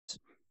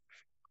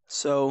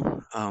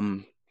So,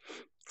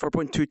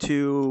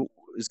 4.22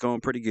 is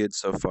going pretty good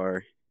so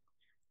far.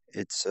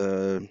 It's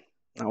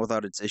not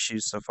without its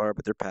issues so far,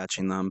 but they're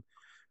patching them.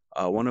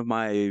 One of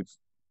my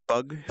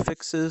bug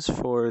fixes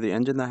for the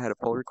engine that I had a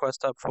pull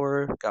request up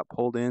for got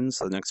pulled in,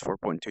 so the next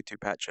 4.22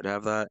 patch should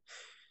have that,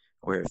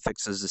 where it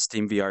fixes the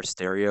SteamVR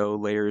stereo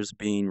layers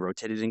being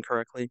rotated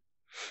incorrectly.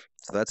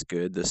 So that's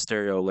good. The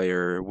stereo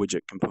layer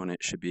widget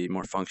component should be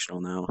more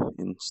functional now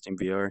in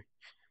SteamVR.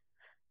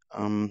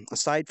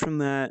 Aside from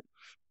that,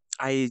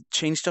 I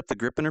changed up the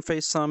grip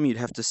interface some. You'd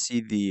have to see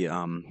the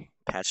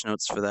patch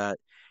notes for that.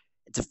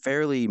 It's a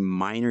fairly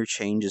minor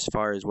change as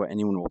far as what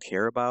anyone will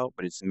care about,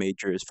 but it's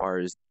major as far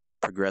as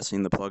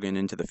progressing the plugin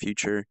into the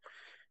future.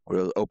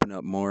 It'll open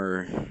up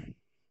more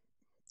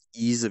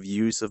ease of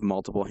use of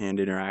multiple hand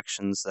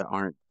interactions that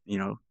aren't,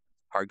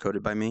 hard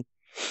coded by me.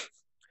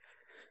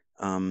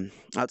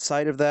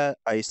 Outside of that,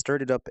 I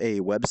started up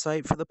a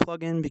website for the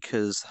plugin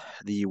because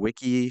the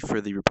wiki for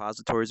the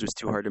repositories was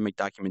too hard to make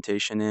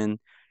documentation in.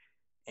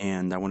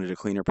 And I wanted a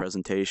cleaner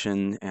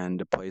presentation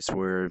and a place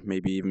where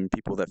maybe even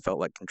people that felt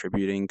like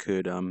contributing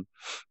could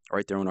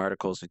write their own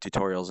articles or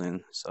tutorials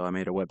in. So I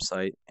made a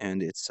website,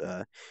 and it's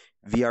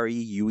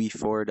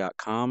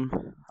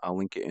vreux4.com. I'll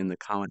link it in the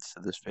comments to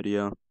this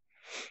video,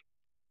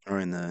 or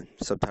in the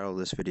subtitle of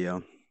this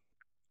video.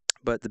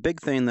 But the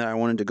big thing that I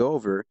wanted to go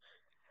over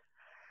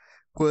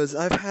was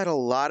I've had a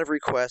lot of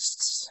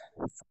requests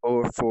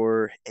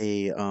for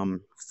a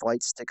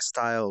flight stick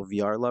style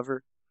VR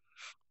lever.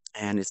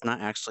 And it's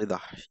not actually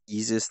the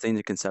easiest thing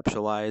to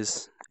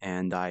conceptualize,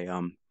 and I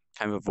kind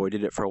of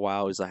avoided it for a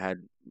while as I had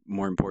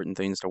more important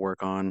things to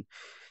work on.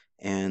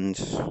 And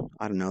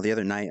I don't know, the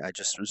other night I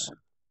just was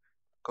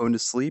going to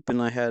sleep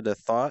and I had a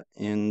thought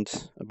and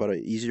about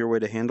an easier way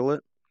to handle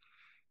it.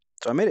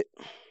 So I made it,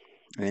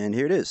 and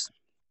here it is.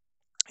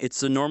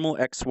 It's a normal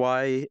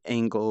XY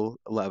angle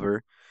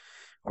lever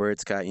where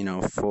it's got,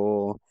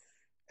 full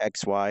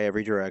XY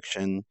every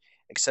direction,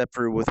 except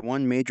for with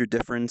one major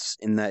difference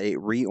in that it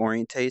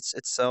reorientates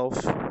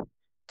itself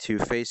to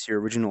face your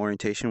original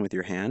orientation with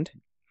your hand.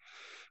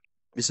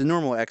 It's a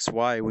normal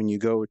XY. When you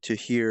go to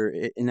here,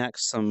 it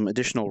enacts some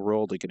additional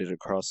roll to get it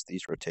across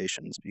these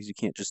rotations, because you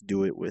can't just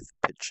do it with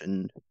pitch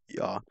and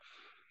yaw.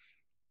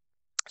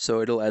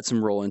 So it'll add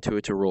some roll into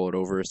it to roll it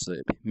over so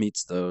it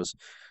meets those.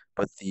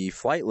 But the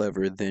flight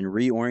lever then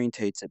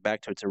reorientates it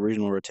back to its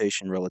original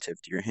rotation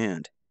relative to your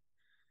hand.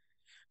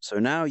 So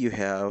now you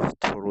have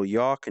total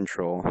yaw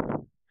control,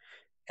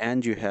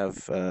 and you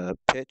have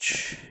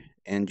pitch,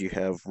 and you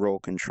have roll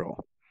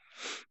control.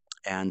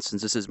 And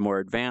since this is more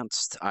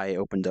advanced, I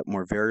opened up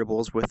more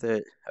variables with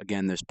it.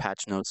 Again, there's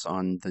patch notes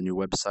on the new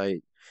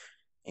website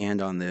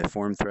and on the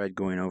forum thread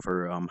going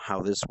over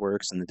how this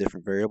works and the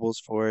different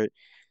variables for it.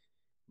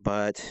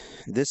 But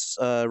this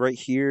right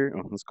here,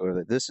 let's go over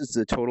that. This is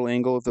the total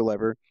angle of the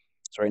lever.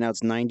 So right now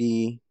it's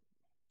 90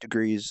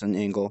 degrees an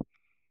angle.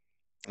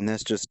 And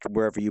that's just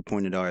wherever you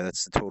point it are.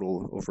 That's the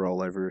total overall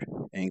lever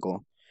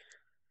angle.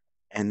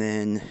 And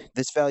then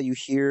this value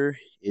here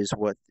is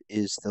what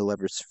is the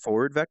lever's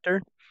forward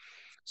vector.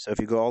 So if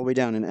you go all the way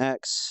down in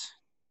x,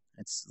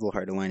 it's a little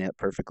hard to line up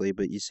perfectly,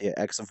 but you see an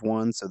x of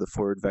 1, so the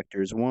forward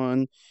vector is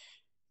 1.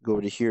 Go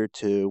over to here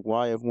to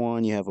y of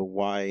 1, you have a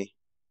y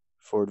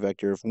forward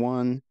vector of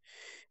 1.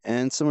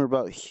 And somewhere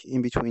about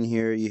in between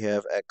here, you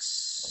have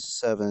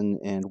x7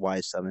 and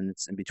y7.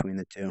 It's in between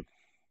the two.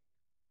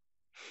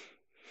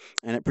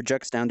 And it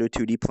projects down to a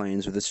 2D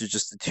plane, so this is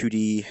just the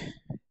 2D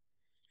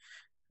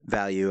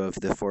value of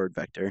the forward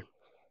vector.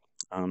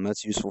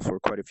 That's useful for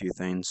quite a few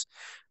things.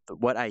 But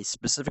what I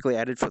specifically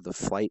added for the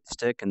flight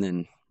stick, and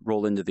then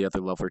rolled into the other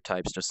lever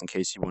types just in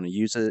case you want to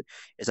use it,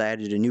 is I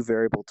added a new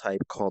variable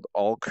type called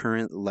all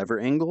current lever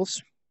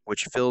angles,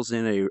 which fills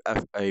in a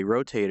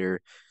rotator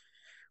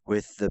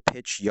with the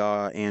pitch,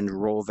 yaw, and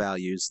roll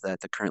values that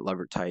the current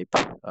lever type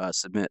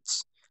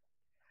submits.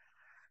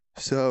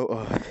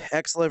 So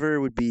X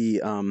lever would be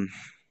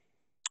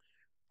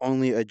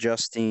only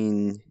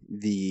adjusting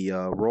the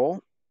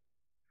roll.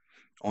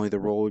 Only the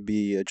roll would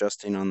be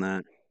adjusting on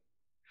that.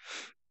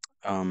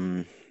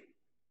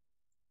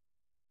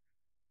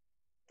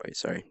 Wait,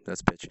 sorry,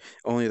 that's pitch.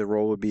 Only the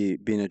roll would be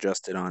being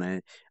adjusted on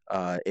it.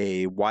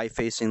 A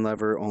Y-facing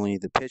lever, only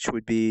the pitch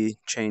would be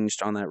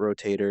changed on that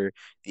rotator.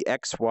 The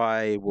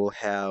XY will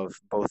have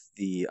both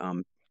the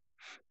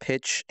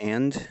pitch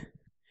and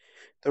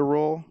the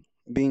roll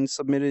being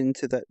submitted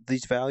into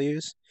these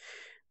values.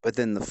 But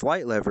then the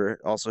flight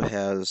lever also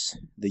has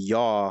the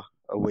yaw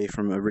away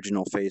from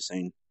original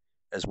facing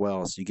as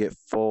well. So you get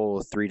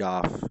full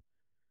 3-DOF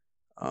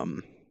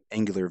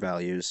angular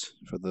values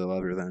for the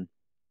lever then.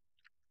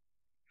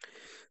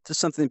 This is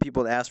something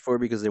people had asked for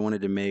because they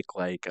wanted to make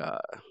like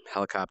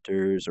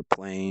helicopters or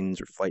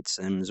planes or flight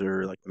sims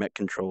or like mech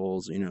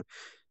controls,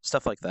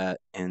 stuff like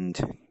that. And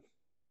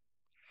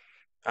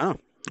I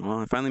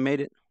finally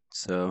made it.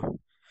 So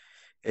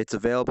it's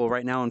available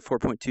right now in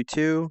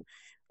 4.22.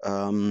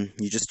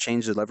 You just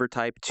change the lever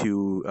type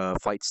to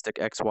flight stick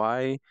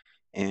XY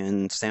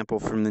and sample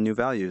from the new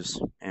values,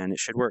 and it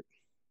should work.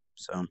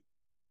 So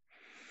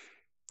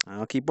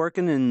I'll keep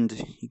working, and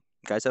you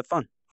guys have fun.